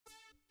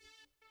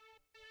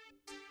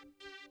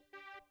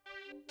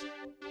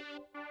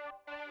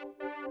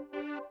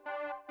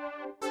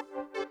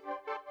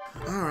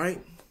All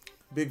right.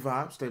 Big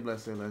vibe. Stay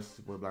blessed, stay blessed.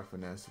 It's your boy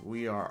BLKFinesse.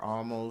 We are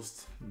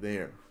almost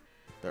there.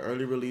 The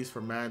early release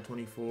for Madden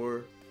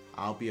 24.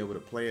 I'll be able to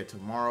play it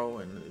tomorrow,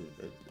 and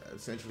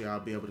essentially I'll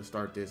be able to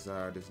start this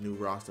this new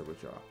roster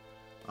with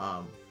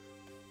y'all.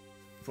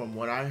 From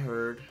what I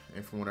heard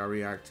and from what I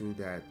react to,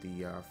 that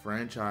the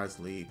franchise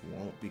league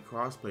won't be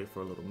crossplay for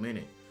a little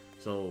minute.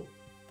 So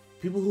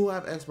people who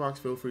have Xbox,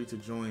 feel free to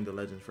join the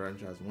Legends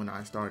franchise when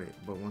I start it.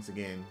 But once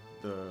again,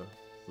 the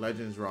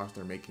Legends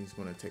roster making is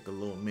going to take a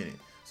little minute.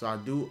 So I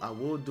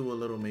will do a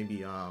little maybe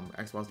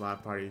Xbox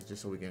Live parties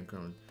just so we can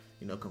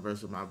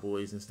converse with my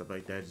boys and stuff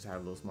like that. Just have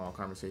little small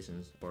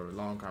conversations or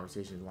long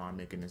conversations while I'm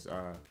making this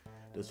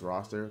this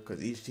roster,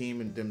 because each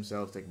team in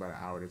themselves take about an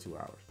hour to 2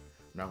 hours.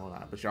 I'm not gonna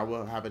lie, but y'all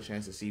will have a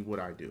chance to see what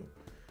I do.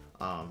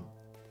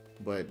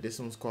 But this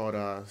one's called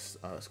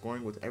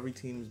Scoring with Every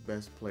Team's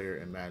Best Player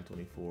in Madden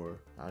 24.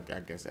 I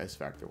guess S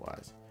Factor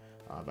wise,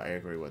 by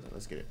ericrayweather.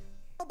 Let's get it.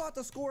 About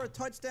to score a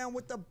touchdown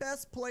with the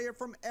best player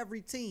from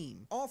every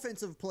team.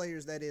 Offensive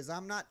players, that is.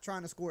 I'm not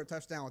trying to score a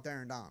touchdown with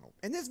Aaron Donald.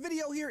 And this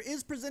video here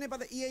is presented by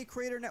the EA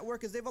Creator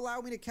Network, as they've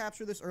allowed me to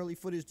capture this early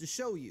footage to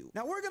show you.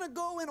 Now we're going to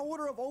go in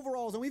order of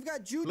overalls, and we've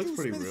got Juju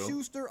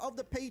Smith-Schuster of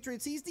the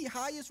Patriots. He's the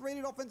highest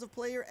rated offensive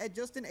player at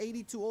just an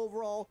 82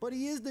 overall, but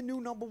he is the new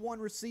 #1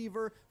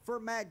 receiver for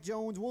Mac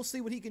Jones. We'll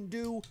see what he can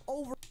do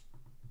over.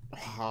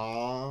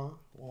 Oh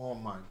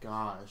my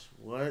gosh,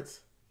 what?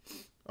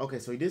 Okay,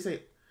 so he did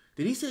say.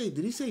 Did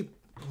he say,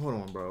 hold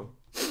on, bro.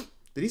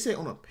 Did he say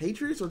on the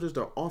Patriots or just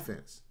the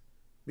offense?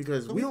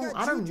 Because so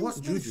I don't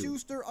want Juju.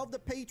 Smith-Schuster of the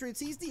Patriots.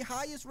 He's the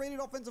highest rated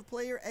offensive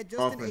player at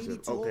just an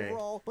 82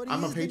 overall. But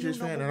I'm a Patriots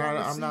fan, and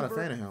I'm not a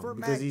fan of him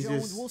because he's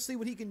just. We'll see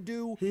what he can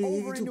do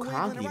over in New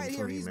England. And right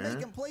here, he's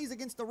making plays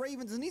against the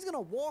Ravens, and he's going to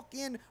walk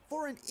in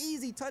for an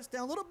easy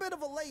touchdown. A little bit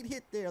of a late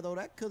hit there, though.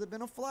 That could have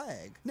been a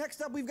flag.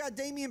 Next up, we've got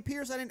Dameon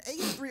Pierce at an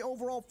 83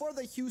 overall for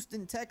the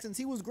Houston Texans.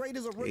 He was great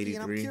as a rookie,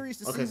 and I'm curious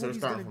to see what he's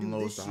going to do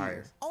this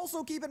year.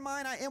 Also, keep in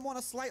mind, I am on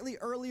a slightly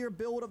earlier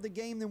build of the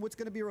game than what's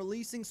going to be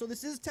releasing, so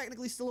this is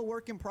technically still a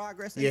work in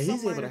progress, and he's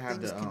able to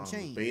have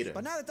the beta.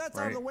 But now that that's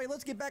out of the way,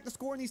 let's get back to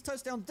scoring these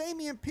touchdowns.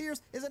 Dameon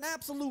Pierce is an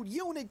absolute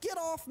unit. Get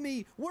off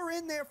me. We're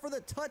in there for the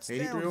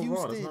touchdown,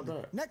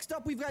 Houston. Next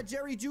up, we've got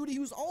Jerry Jeudy,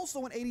 who's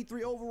also an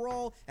 83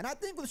 overall, and I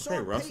think with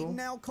Sean Payton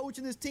now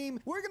coaching this team,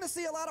 we're going to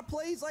see a lot of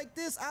plays like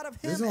this out of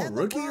him. Is this on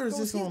rookie or is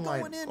this on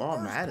like all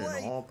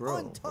Madden, all pro?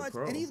 Untouched,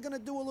 and he's going to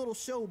do a little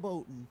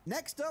showboating.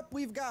 Next up,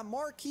 we've got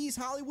Marquise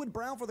Hollywood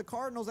Brown for the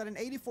Cardinals at an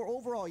 84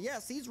 overall.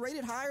 Yes, he's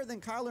rated higher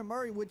than Kyler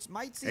Murray, which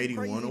might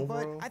seem crazy,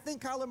 but I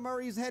think Kyler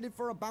Murray is headed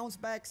for a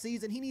bounce-back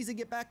season. He needs to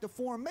get back to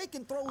form,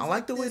 making throws. I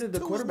like the way that the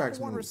quarterback's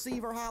 #1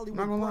 receiver Hollywood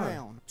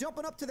Brown.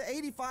 Jumping up to the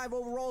 85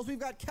 overalls, we've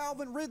got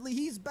Calvin Ridley.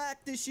 He's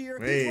back this year.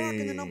 He's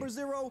rocking the number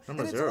 0, and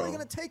it's only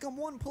going to take him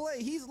one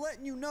play. He's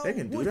letting you know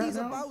what he's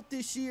about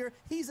this year.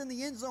 He's in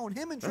the end zone.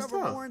 Him and Trevor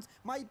Lawrence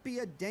might be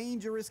a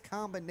dangerous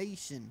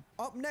combination.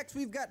 Up next,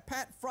 we've got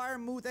Pat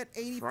Freiermuth at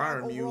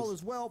 85 overall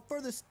as well for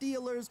the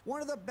Steelers.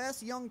 One of the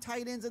best young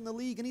tight ends in the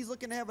league, and he's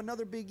looking to have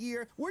another big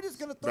year. We're just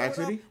going to throw it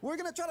up. We're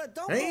going to try to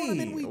dump on him,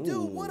 and we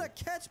do. What a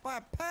catch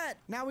by Pat.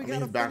 Now we got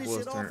to finish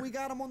it off. We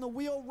got him on the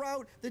wheel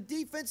route. The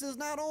defense is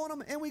not on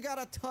him, and we got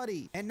a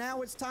tutty. And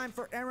now it's time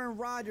for Aaron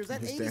Rodgers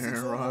at 86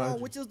 overall,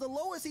 which is the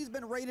lowest he's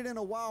been rated in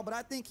a while, but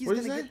I think he's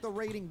going to get the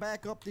rating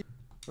back up to...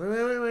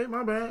 Wait.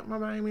 My bad. I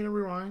didn't mean to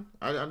rewind.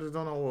 I just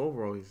don't know what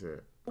overall he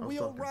said.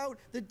 Wheel route,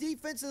 the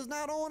defense is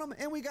not on him,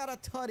 and we got a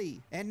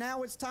tutty. And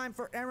now it's time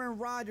for Aaron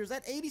Rodgers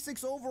at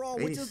 86 overall,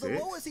 which is the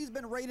lowest he's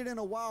been rated in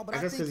a while, but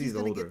I think he's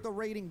going to get the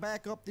rating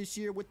back up this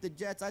year with the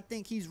Jets. I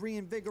think he's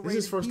reinvigorated. This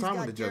is his first time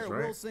with the Jets,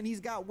 right? Wilson, he's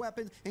got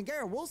weapons, and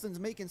Garrett Wilson's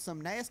making some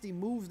nasty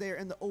moves there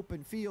in the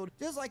open field,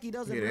 just like he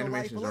does in real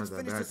life. But let's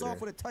finish this off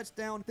with a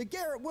touchdown. The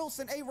Garrett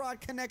Wilson A-Rod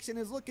connection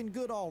is looking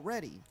good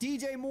already.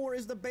 DJ Moore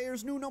is the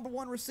Bears' new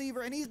 #1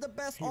 receiver, and he's the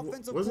best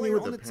offensive player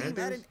on the team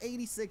at an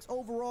 86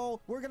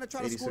 overall. We're going to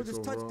try to score this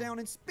touchdown.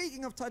 And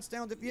speaking of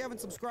touchdowns, if you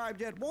haven't subscribed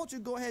yet, won't you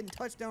go ahead and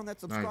touch down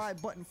that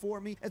subscribe button for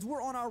me, as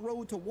we're on our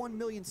road to 1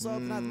 million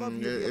subs, and I'd love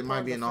you to be a part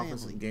of the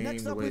family.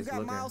 Next up, we've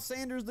got Miles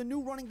Sanders, the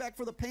new running back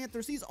for the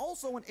Panthers. He's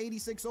also an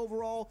 86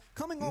 overall,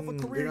 coming off a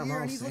career year,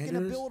 and he's looking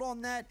to build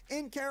on that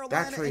in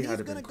Carolina, and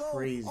he's going to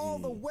go all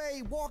the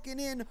way, walking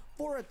in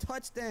for a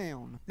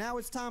touchdown. Now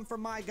it's time for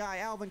my guy,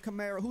 Alvin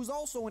Kamara, who's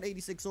also an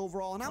 86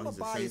 overall, and I'm a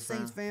biased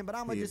Saints fan, but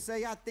I'm going to just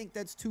say I think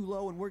that's too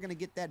low, and we're going to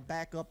get that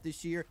back up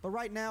this year. But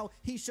right now,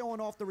 he's showing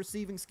off the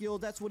receiving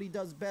skills. That's what he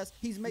does best.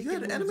 He's making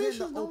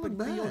moves in the open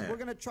field. We're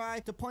going to try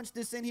to punch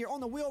this in here on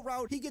the wheel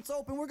route. He gets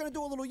open. We're going to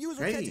do a little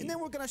user catch, and then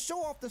we're going to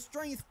show off the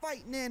strength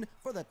fighting in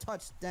for the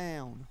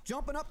touchdown.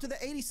 Jumping up to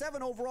the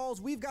 87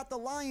 overalls, we've got the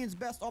Lions'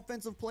 best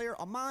offensive player,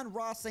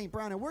 Amon-Ra St.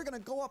 Brown, and we're going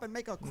to go up and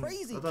make a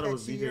crazy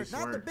catch here.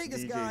 Not the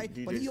biggest guy,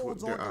 but he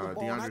holds on to the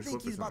ball, and I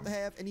think he's about to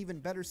have an even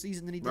better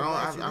season than he did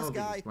last year. This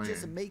guy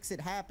just makes it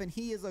happen.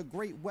 He is a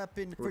great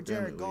weapon for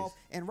Jared Goff,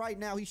 and right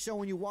now he's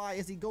showing you why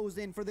as he goes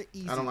in for the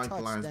easy I don't like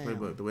touchdown. the Lions play,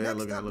 but the way Next I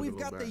look at it, up, we've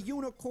got the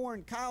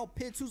unicorn Kyle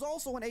Pitts, who's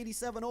also an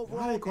 87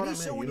 overall, and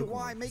he's showing you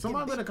why, making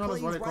big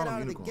plays right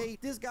out of the gate.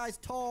 This guy's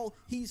tall,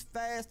 he's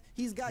fast,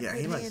 he's got good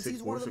hands,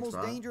 he's one of the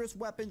most dangerous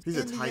weapons in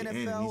the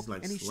NFL,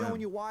 and he's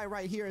showing you why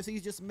right here as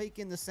he's just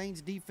making the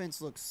Saints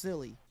defense look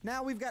silly.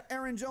 Now we've got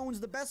Aaron Jones,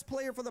 the best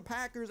player for the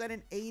Packers, at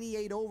an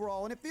 88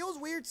 overall, and it feels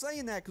weird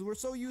saying that because we're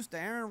so used to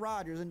Aaron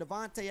Rodgers and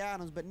Devontae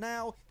Adams, but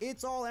now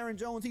it's all Aaron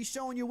Jones. He's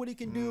showing you what he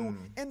can do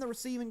in the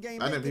receiving game,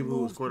 making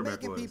moves,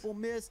 making people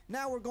miss.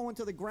 Now we're going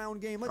to the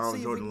ground game. Let's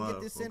see if we can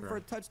get this in for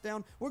a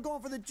touchdown. We're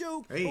going for the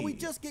juke, but we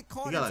just get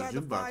caught inside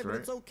the 5, but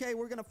it's okay.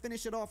 We're going to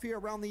finish it off here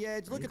around the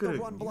edge. Look at the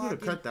run blocking.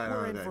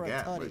 We're in for a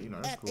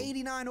tutty. At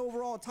 89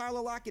 overall,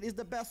 Tyler Lockett is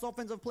the best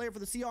offensive player for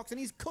the Seahawks, and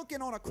he's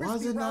cooking on a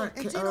crispy route.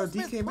 And Geno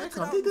Smith puts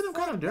it out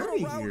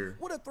in front.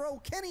 What a throw.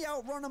 Can he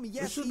outrun him?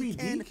 Yes, he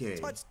can.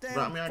 Touchdown.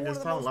 But, I mean, I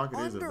guess Tyler Lockett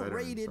is a veteran,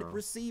 underrated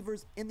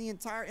receivers in the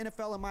entire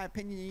NFL, in my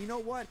opinion. And you know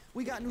what?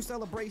 We got new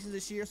celebrations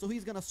this year, so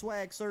he's going to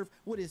swag surf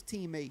with his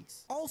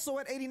teammates. Also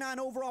at 89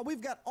 overall,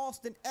 we've got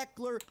Austin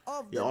Eckler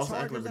of the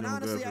Chargers. And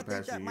honestly, I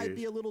think that might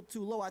be a little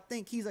too low. I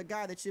think he's a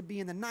guy that should be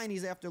in the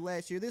 90s after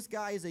last year. This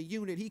guy is a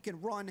unit. He can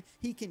run.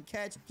 He can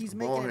catch. He's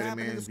making it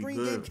happen in the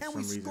screen game. Can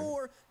we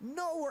score?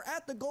 No, we're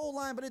at the goal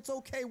line, but it's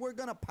okay. We're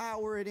going to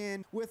power it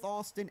in with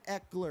Austin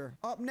Eckler.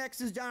 Up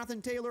next is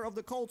Jonathan Taylor of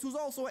the Colts, who's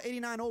also at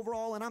 89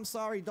 overall. And I'm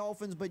sorry,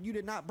 Dolphins, but you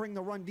did not bring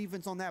the run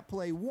defense on that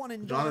play. One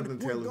and done. Jonathan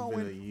Taylor's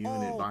been a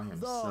unit by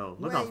himself.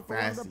 Look how fast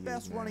one of the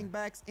best running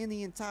backs in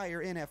the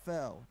entire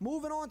NFL.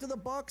 Moving on to the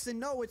Bucks, and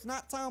no, it's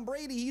not Tom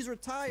Brady. He's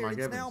retired.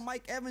 It's now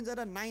Mike Evans at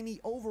a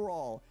 90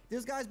 overall.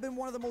 This guy's been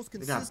one of the most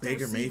consistent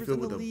receivers in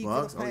the league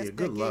for the past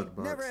decade.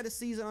 Never had a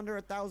season under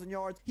 1,000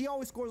 yards. He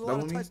always scores a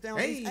lot of touchdowns.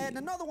 He's adding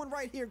another one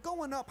right here,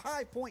 going up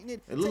high, pointing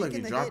it,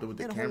 taking the hit,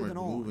 and holding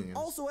on.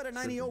 Also at a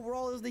 90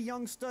 overall is the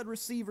young stud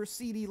receiver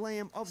CeeDee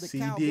Lamb of the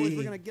Cowboys.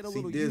 We're going to get a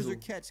little user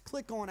catch.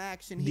 Click on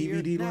action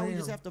here. Now we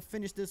just have to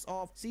finish this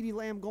off. CeeDee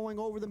Lamb going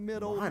over the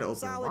middle.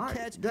 Solid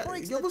catch.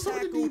 Breaks the tackle. It's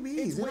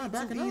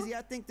way too easy.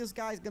 I think this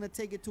guy's going to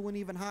take it to an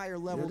even higher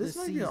level this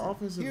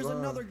season. Here's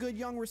another good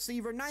young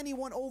receiver.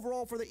 91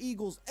 overall for the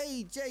Eagles,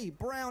 A.J.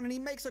 Brown, and he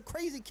makes a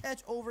crazy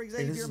catch over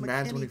Xavier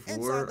McKinney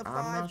inside the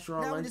 5.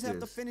 Now we just have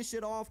to finish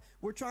it off.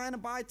 We're trying to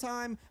buy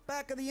time.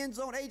 Back of the end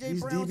zone, A.J.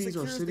 Brown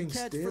secures the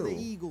catch for the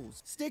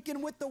Eagles.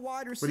 Sticking with the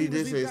wide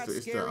receivers, we've got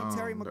Scary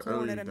Terry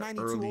McLaurin at a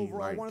 92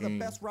 overall, one of the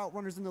best route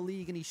runners in the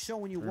league, and he's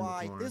showing you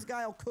why. This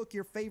guy will cook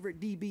your favorite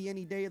DB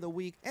any day of the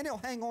week, and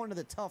he'll hang on to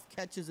the tough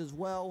catches as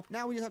well.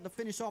 Now we just have to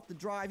finish off the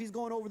drive. He's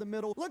going over the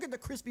middle. Look at the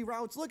crispy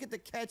routes. Look at the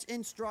catch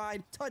in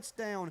stride.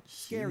 Touchdown,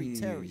 Scary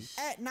Terry.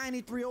 At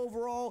 93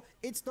 overall,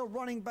 it's the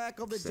running back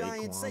of the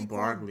Giants, Saquon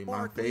Barkley,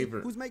 my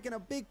favorite, who's making a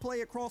big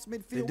play across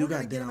midfield. We're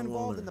going to get him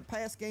involved in the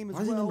pass game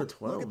as well.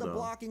 Look at the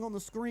blocking on the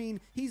screen.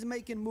 He's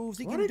making moves.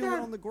 He can do it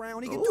on the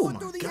ground. He can do it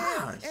through the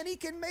air. And he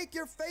can make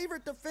your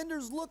favorite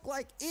defenders look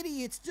like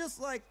idiots just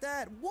like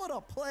that. What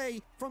a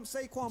play from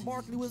Saquon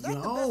Barkley. Was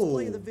that the best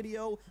play of the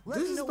video?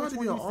 Let me know which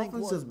one you think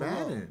was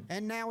below.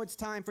 And now it's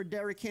time for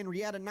Derrick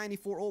Henry at a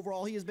 94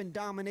 overall. He has been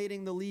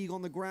dominating the league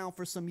on the ground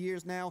for some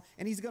years now,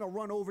 and he's going to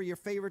run over your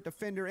favorite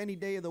defender any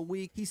day of the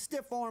week. He's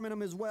stiff-arming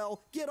him as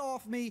well. Get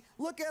off me.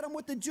 Look at him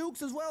with the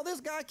jukes as well.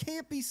 This guy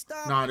can't be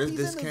stopped. Nah,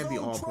 this can't be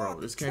all pro.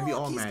 This can't be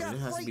all Madden. It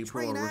has to be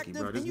pro or rookie,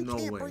 bro. There's no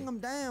way. You can't bring him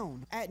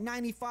down. At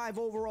 95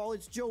 overall,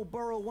 it's Joe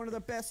Burrow, one of the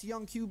best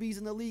young QBs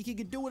in the league. He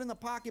could do it in the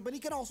pocket, but he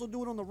can also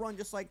do it on the run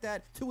just like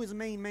that to his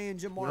main man,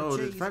 Jamar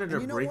Chase. And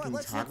you know what?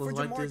 Let's hit for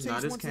Jamar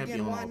Chase once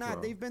again. Why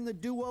not? They've been the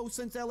duo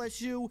since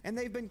LSU, and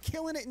they've been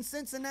killing it in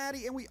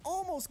Cincinnati, and we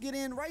almost get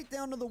in right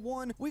down to the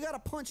 1. We got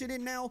to punch it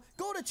in now.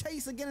 Go to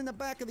Chase again in the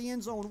back of the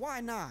end zone.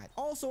 Why not?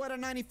 Also at a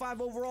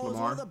 95 overall is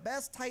one of the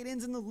best tight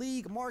ends in the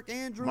league, Mark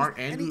Andrews. Mark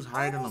Andrews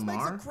higher than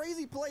Lamar? Makes a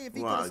crazy play if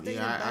he could have stayed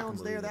in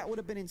bounds there. That would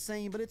have been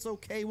insane, but it's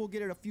okay. We'll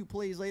get it a few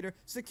plays later.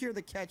 Secure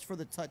the catch for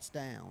the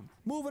touchdown.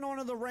 Moving on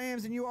to the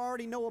Rams, and you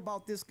already know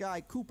about this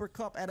guy, Cooper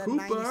Kupp at a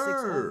 96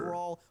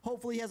 overall.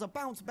 Hopefully he has a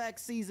bounce-back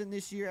season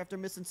this year after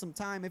missing some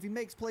time. If he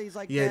makes plays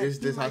like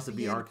that, this has to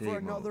be arcade for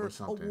another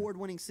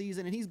award-winning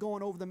season, and he's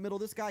going over the middle.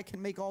 This guy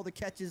can make all the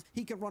catches.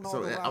 He can run all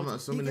the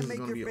routes. He can make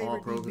your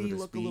favorite DB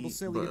look a little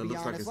silly, to be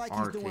honest, like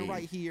he's doing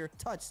right here.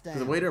 Touchdown.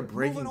 The way they're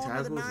breaking tackles is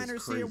crazy. Moving on to the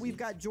Niners here, we've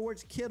got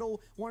George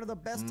Kittle, one of the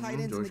best tight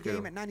ends in the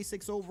game at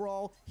 96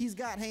 overall. He's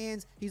got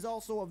hands. He's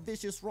also a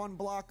vicious run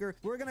blocker.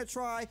 We're going to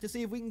try to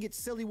see if we can get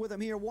silly with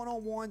him here.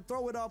 One-on-one,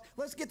 throw it up.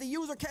 Let's get the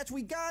user catch.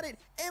 We got it,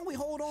 and we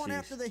hold on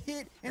after the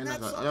hit, and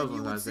that's something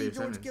you would see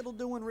George Kittle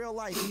do in real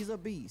life. He's a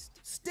beast.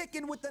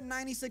 Sticking with the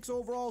 96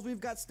 overalls, we've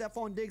got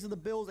Stephon Diggs of the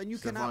Bills, and you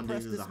cannot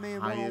press this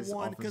man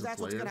one-on-one because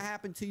that's what's going to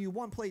happen to you.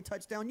 One play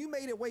touchdown. You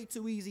made it way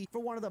too easy for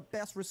one of the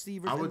best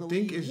receivers in the league. I would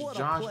think it's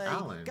Josh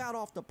Allen. Got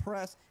off the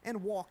press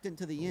and walked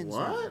into the end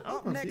zone.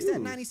 Up next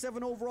at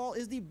 97 overall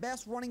is the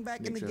best running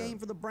back in the game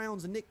for the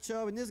Browns, Nick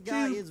Chubb, and this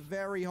guy is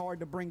very hard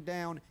to bring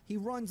down. He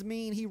runs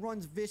mean. He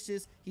runs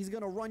vicious. He's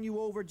going to run you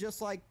over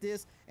just like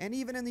this, and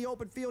even in the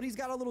open field, he's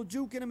got a little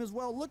juke in him as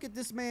well. Look at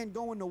this man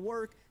going to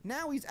work.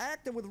 Now he's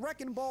active with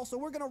wrecking ball, so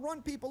we're going to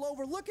run people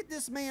over. Look at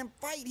this man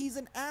fight. He's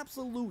an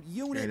absolute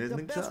unit,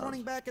 the best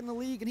running back in the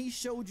league, and he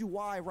showed you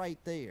why right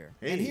there.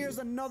 Hey. And here's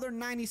another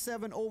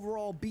 97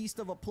 overall beast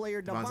of a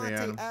player,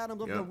 Davante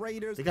Adams of the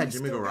Raiders. They got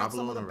Jimmy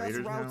Garoppolo on the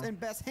Raiders routes now. And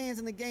best hands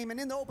in the game, and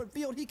in the open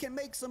field, he can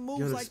make some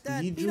moves like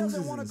that. He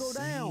doesn't want to go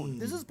down.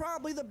 This is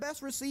probably the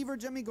best receiver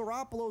Jimmy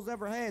Garoppolo's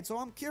ever had, so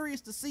I'm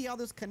curious to see how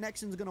this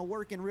connection is going to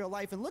work in real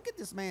life. And look at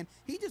this man.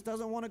 He just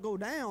doesn't want to go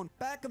down.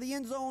 Back of the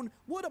end zone.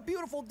 What a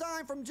beautiful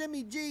dime from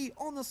Jimmy G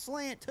on the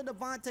slant to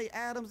Davante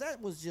Adams.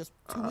 That was just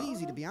too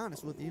easy, to be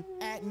honest with you.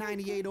 At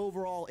 98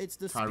 overall, it's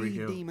the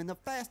speed demon, the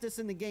fastest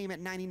in the game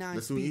at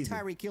 99 speed,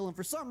 Tyreek Hill. And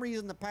for some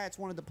reason, the Pats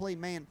wanted to play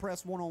man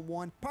press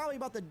one-on-one. Probably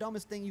about the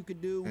dumbest thing you could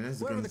do.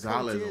 Whoever the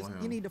coach is,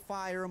 you need to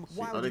fire him.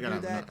 Why would you do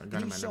that?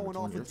 He's showing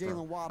off with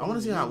Jalen Waddle. I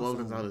want to see how well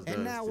Gonzalez does.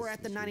 And now we're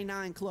at the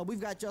 99 club. We've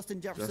got Justin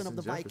Jefferson of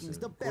the Vikings,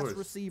 the best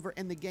receiver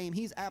in the game.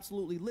 He's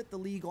absolutely lit the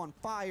league on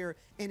fire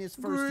in his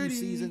first few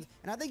seasons.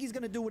 And I think he's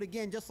going to do it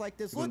again just like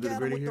this. Look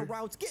at him with the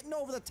routes, getting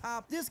over the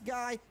top. This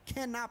guy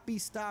cannot be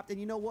stopped. And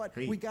you know what?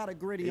 We got a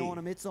gritty on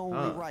him. It's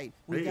only right.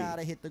 We got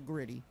to hit the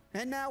gritty.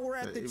 And now we're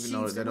at the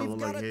Chiefs, and we've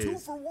got a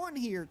 2-for-1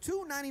 here.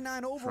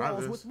 299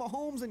 overalls with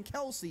Mahomes and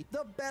Kelsey,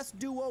 the best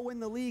duo in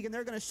the league, and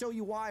they're going to show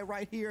you why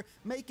right here,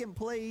 making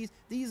plays.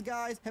 These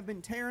guys have been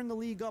tearing the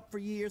league up for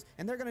years,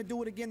 and they're going to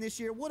do it again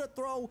this year. What a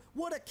throw,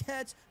 what a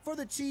catch for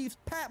the Chiefs.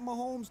 Pat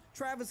Mahomes,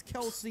 Travis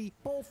Kelsey,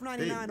 both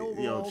 99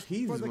 overalls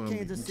for the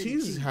Kansas City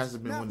Chiefs.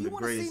 Hasn't been one of the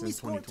greatest since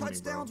 2020, now, if you want to see me score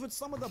touchdowns with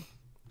some of the...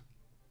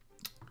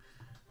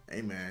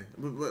 Hey man,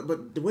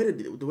 but the way the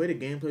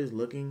gameplay is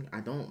looking,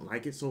 I don't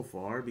like it so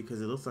far because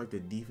it looks like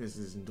the defense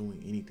isn't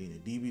doing anything.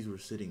 The DBs were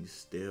sitting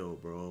still,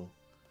 bro.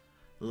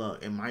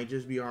 Look, it might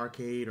just be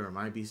arcade or it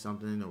might be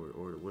something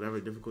or whatever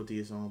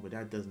difficulty it's on, but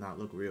that does not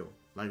look real.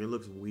 Like, it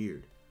looks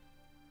weird.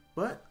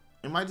 But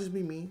it might just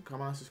be me. Come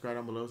on, subscribe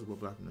down below. So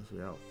BLKFinesse,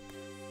 we out.